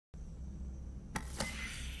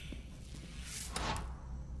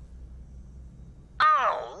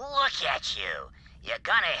get you. You're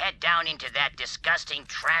gonna head down into that disgusting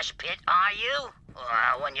trash pit, are you?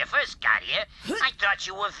 Well, when you first got here, I thought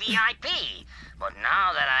you were VIP. But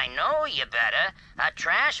now that I know you better, a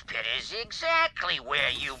trash pit is exactly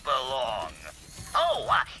where you belong.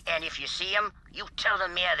 Oh, and if you see him, you tell the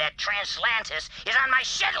mayor that Translantis is on my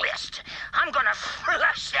shit list. I'm gonna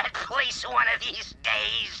flush that place one of these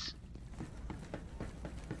days.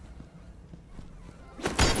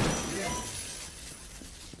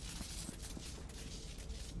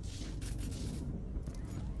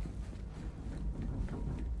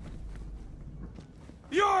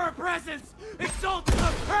 Your presence exalts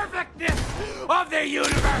the perfectness of the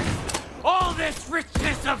universe! All this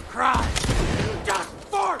richness of crime! Just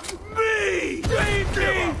for me! Leave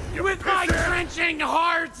me with my trenching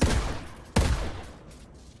heart!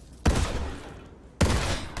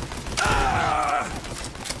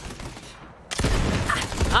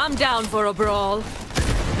 I'm down for a brawl.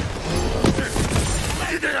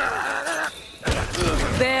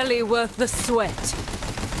 Barely worth the sweat.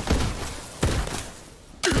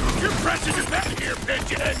 Your presence is back here,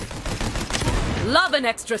 pigeon! Love an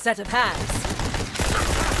extra set of hands.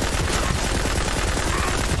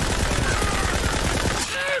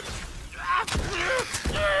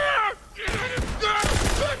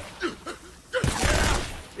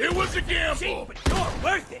 It was a gamble! Cheap, but you're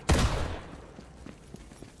worth it!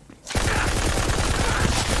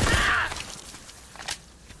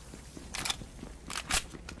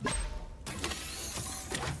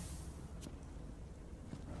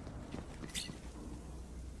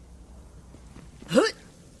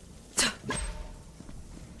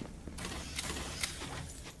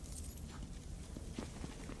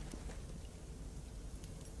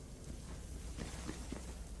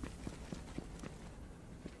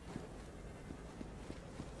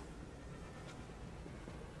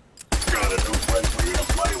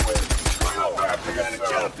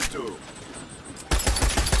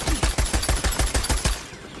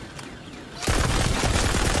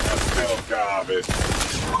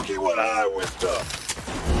 Look what I whipped up.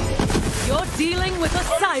 You're dealing with a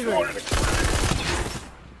siren.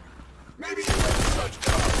 Maybe you have such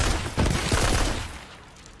cars.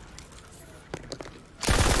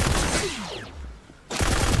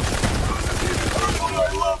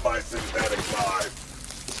 I love my synthetic life.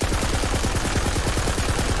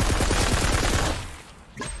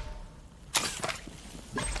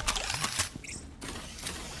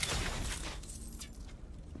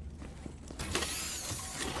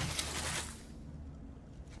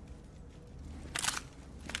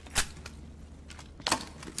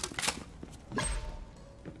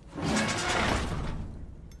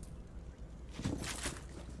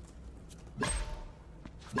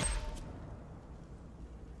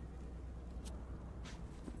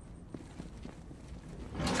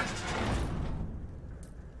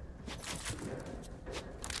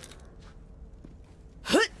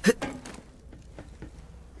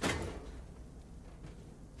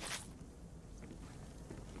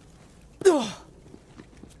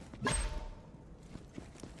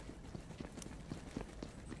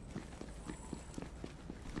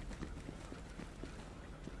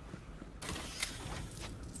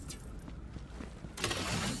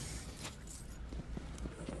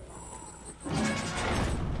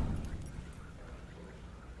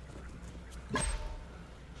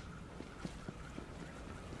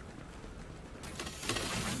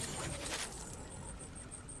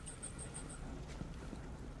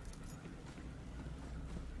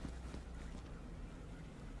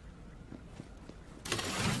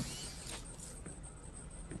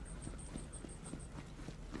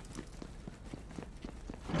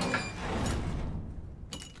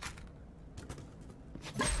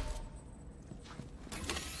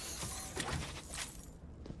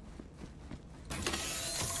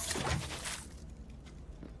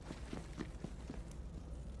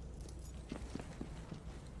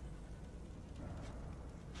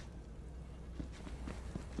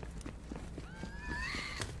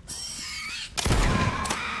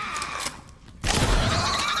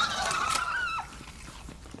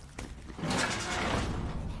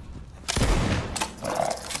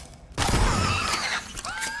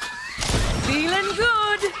 Feeling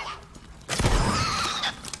good.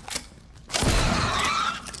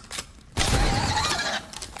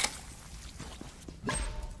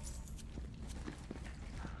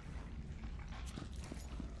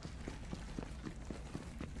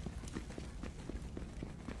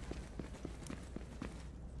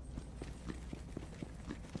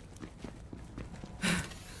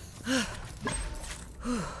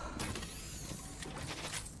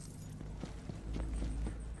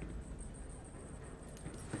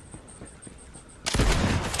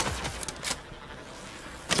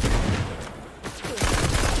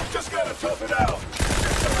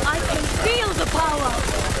 power!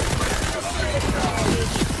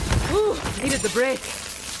 Ooh, needed the break.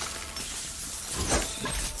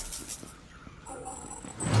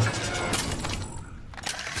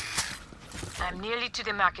 I'm nearly to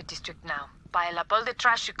the market district now. Pile up all the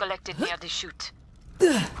trash you collected near the chute.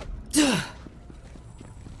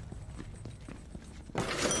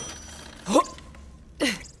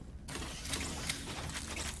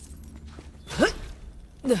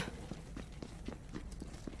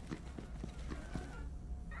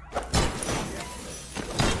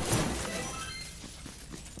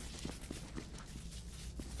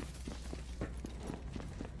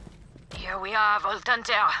 Here we are,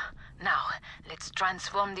 Voltanter. Now, let's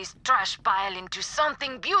transform this trash pile into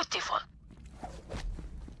something beautiful.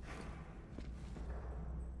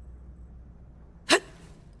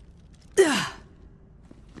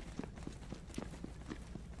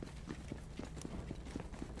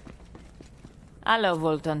 Hello,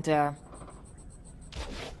 Voltanter.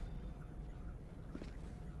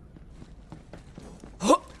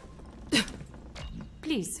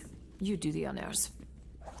 Please, you do the honors.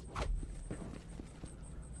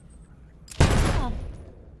 Oh,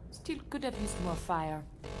 still could have used more fire.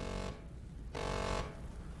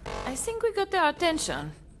 I think we got their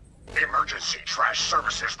attention. Emergency trash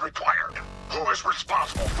services required. Who is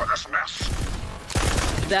responsible for this mess?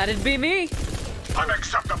 That'd be me.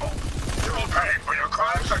 Unacceptable. You will pay for your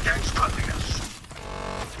crimes against cleanliness.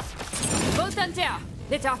 Voltanter,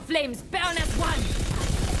 let our flames burn as one.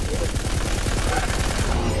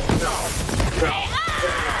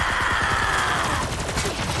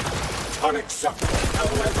 Unacceptable.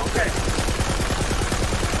 Okay.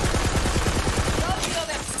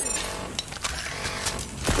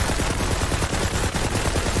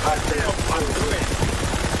 I feel unclean.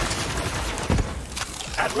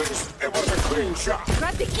 At least it was a clean shot.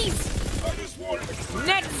 Grab the keys. I just wanted to...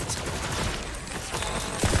 Next.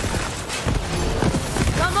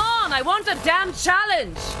 Come on, I want a damn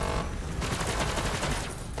challenge.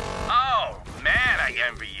 Oh, man, I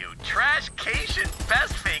envy you. Trashcation,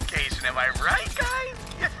 best vacation, am I right, guys?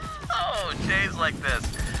 Oh, days like this,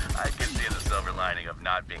 I can see the silver lining of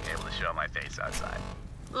not being able to show my face outside.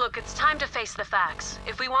 Look, it's time to face the facts.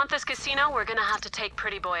 If we want this casino, we're gonna have to take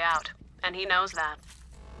Pretty Boy out. And he knows that.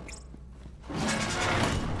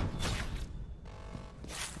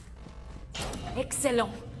 Excellent.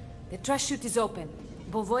 The trash chute is open.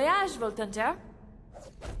 Bon voyage, Voltanter.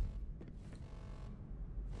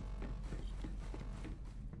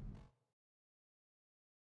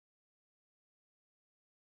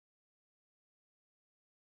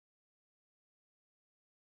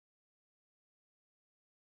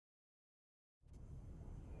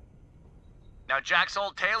 Now, Jack's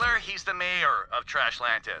old Taylor, he's the mayor of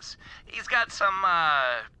Trashlantis. He's got some,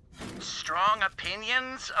 strong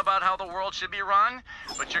opinions about how the world should be run,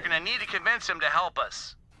 but you're gonna need to convince him to help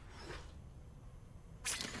us.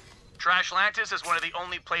 Trashlantis is one of the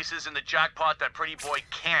only places in the jackpot that Pretty Boy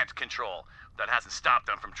can't control. That hasn't stopped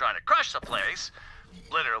them from trying to crush the place,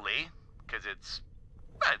 literally, because it's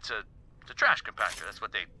a trash compactor. That's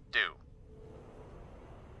what they do.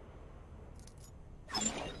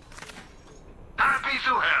 Happy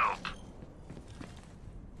to help.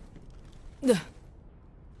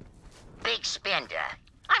 Big spender,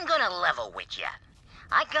 I'm gonna level with ya.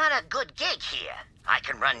 I got a good gig here. I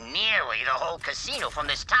can run nearly the whole casino from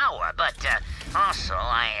this tower, but also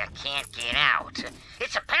I can't get out.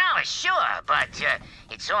 It's a palace, sure, but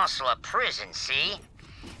it's also a prison, see?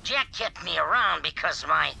 Jack kept me around because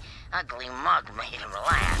my ugly mug made him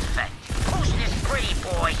laugh. Who's this pretty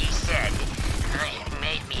boy, he said. He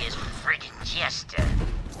made me his friggin' jester.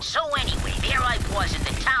 So anyway, there I was in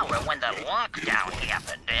the tower when the lockdown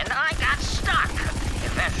happened, and I got stuck.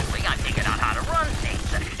 Eventually, I figured out how to run things,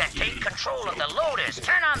 then take control of the loaders,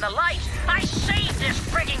 turn on the lights. I saved this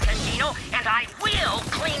friggin' casino, and I will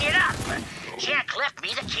clean it up. Jack left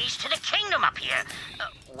me the keys to the kingdom up here.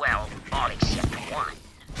 Well, all except one.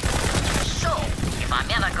 So, if I'm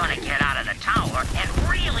ever gonna get out of the tower and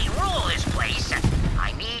really rule this place,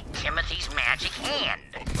 I need Timothy's magic hand.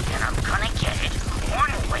 And I'm gonna get it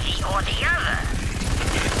one way or the other.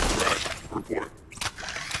 Report.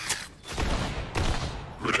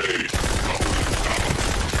 Grenade.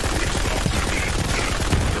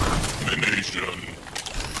 Termination.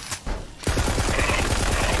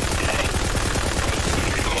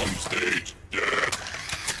 On stage, dead.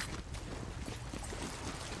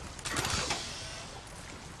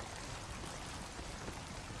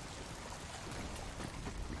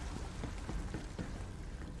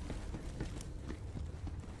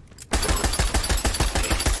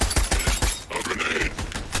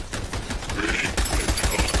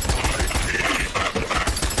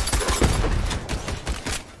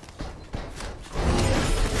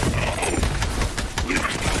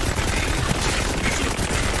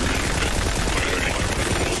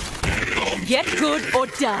 Get good or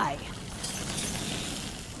die.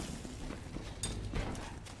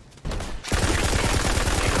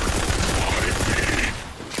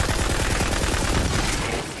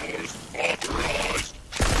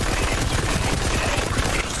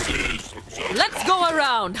 Let's go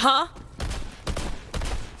around, huh?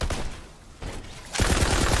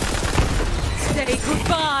 Say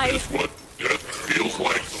goodbye. That's what death feels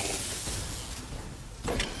like.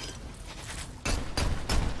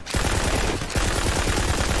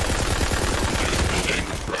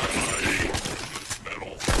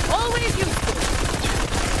 Always useful.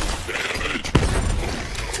 Damage.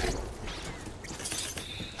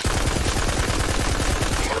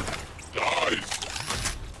 Mark dies.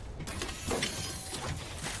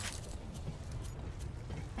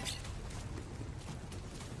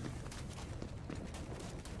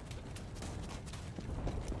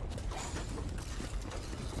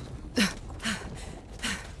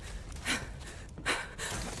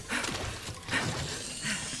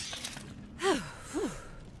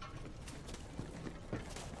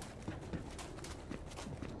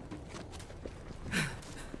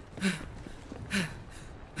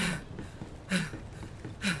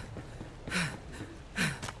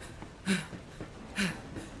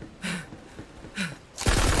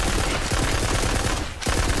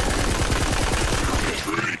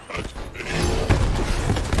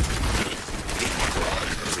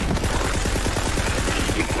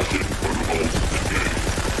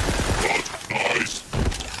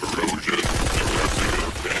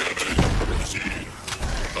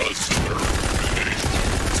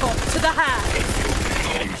 Talk to the hand.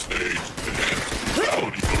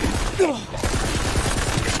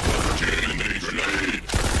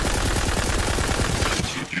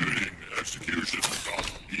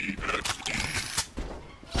 Execution.exe.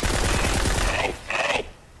 Ow, ow.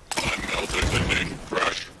 I'm melting.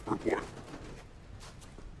 Crash report.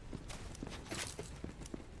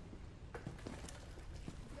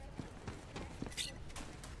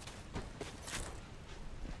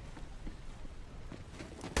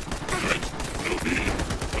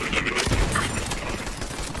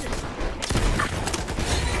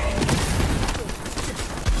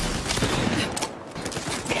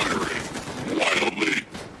 Firing wildly.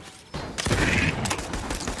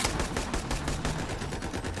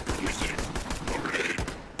 Releasing a grenade.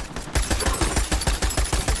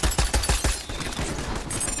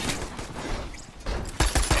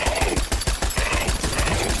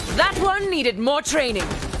 That one needed more training.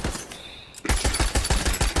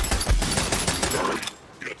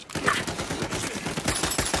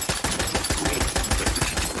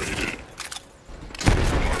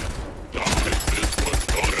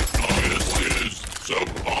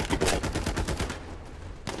 Suboptimal.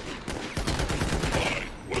 Fine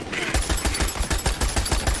with me.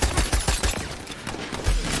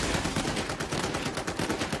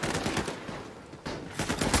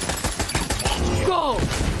 Go!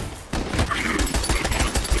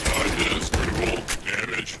 The is critical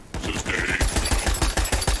damage sustained.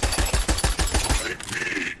 Like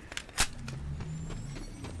me.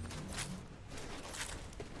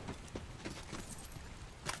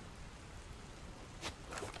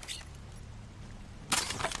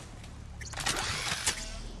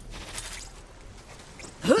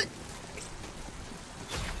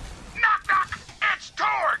 Knock, knock! It's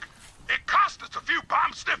Torg! It cost us a few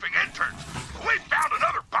bomb-sniffing interns. We found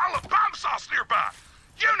another bottle of bomb sauce nearby.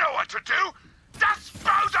 You know what to do!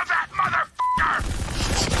 Dispose of that motherfucker!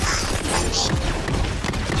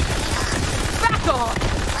 Back off!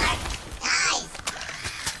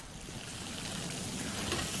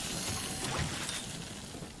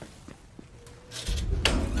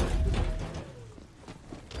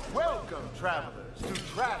 Welcome, travelers, to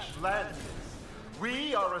Trash Landis.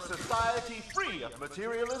 We are a society free of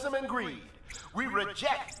materialism and greed. We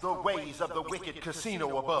reject the ways of the wicked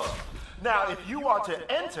casino above. Now, if you are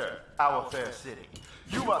to enter our fair city,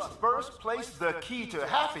 you must first place the key to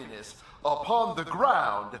happiness upon the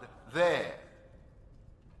ground there.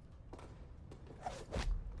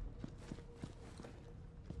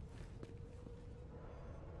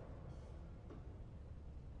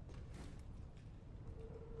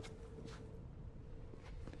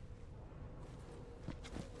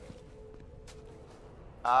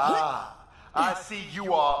 Ah, I see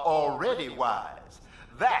you are already wise.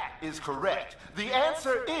 That is correct. The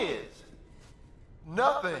answer is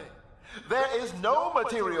nothing. There is no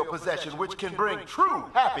material possession which can bring true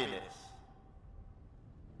happiness.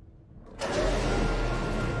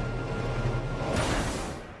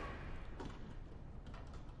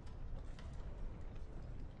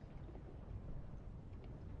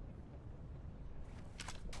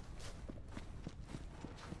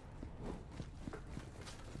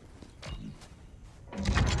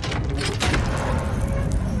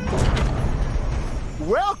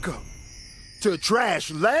 to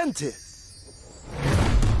Trashlantis.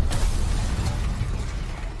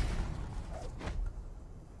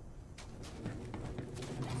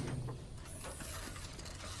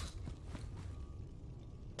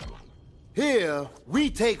 Here, we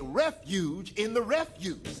take refuge in the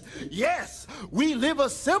refuse. Yes, we live a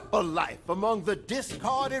simple life among the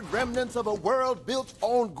discarded remnants of a world built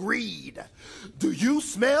on greed. Do you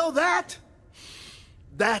smell that?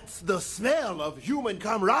 That's the smell of human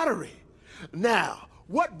camaraderie. Now,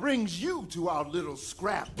 what brings you to our little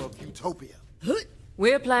scrap of utopia?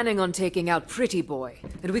 We're planning on taking out Pretty Boy,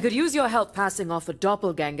 and we could use your help passing off a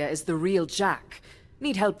doppelganger as the real Jack.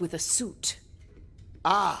 Need help with a suit.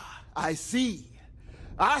 Ah. I see.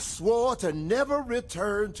 I swore to never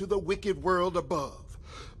return to the wicked world above,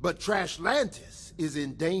 but Trashlantis is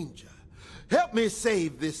in danger. Help me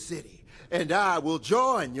save this city, and I will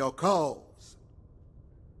join your cause.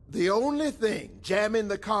 The only thing jamming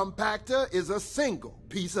the compactor is a single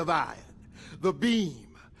piece of iron. The beam.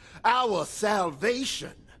 Our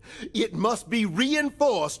salvation. It must be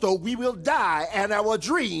reinforced or we will die and our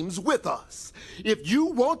dreams with us. If you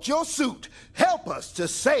want your suit, help us to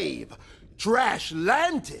save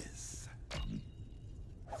Trashlantis.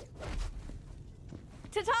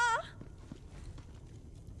 Ta-ta!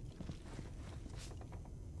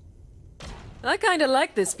 I kinda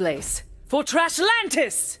like this place. For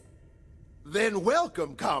Trashlantis! Then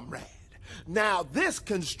welcome, comrade. Now, this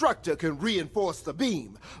constructor can reinforce the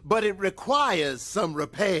beam, but it requires some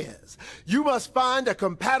repairs. You must find a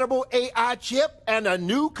compatible AI chip and a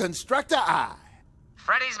new constructor eye.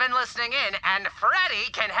 Freddy's been listening in, and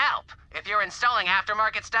Freddy can help. If you're installing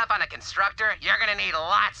aftermarket stuff on a constructor, you're gonna need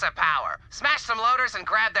lots of power. Smash some loaders and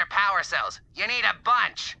grab their power cells. You need a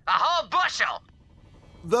bunch. A whole bushel!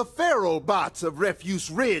 The feral bots of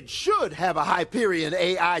Refuse Ridge should have a Hyperion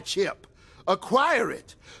AI chip. Acquire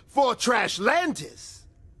it for Trashlantis.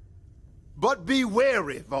 But be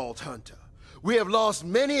wary, Vault Hunter. We have lost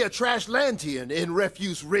many a Trashlantian in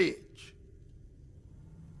Refuse Ridge.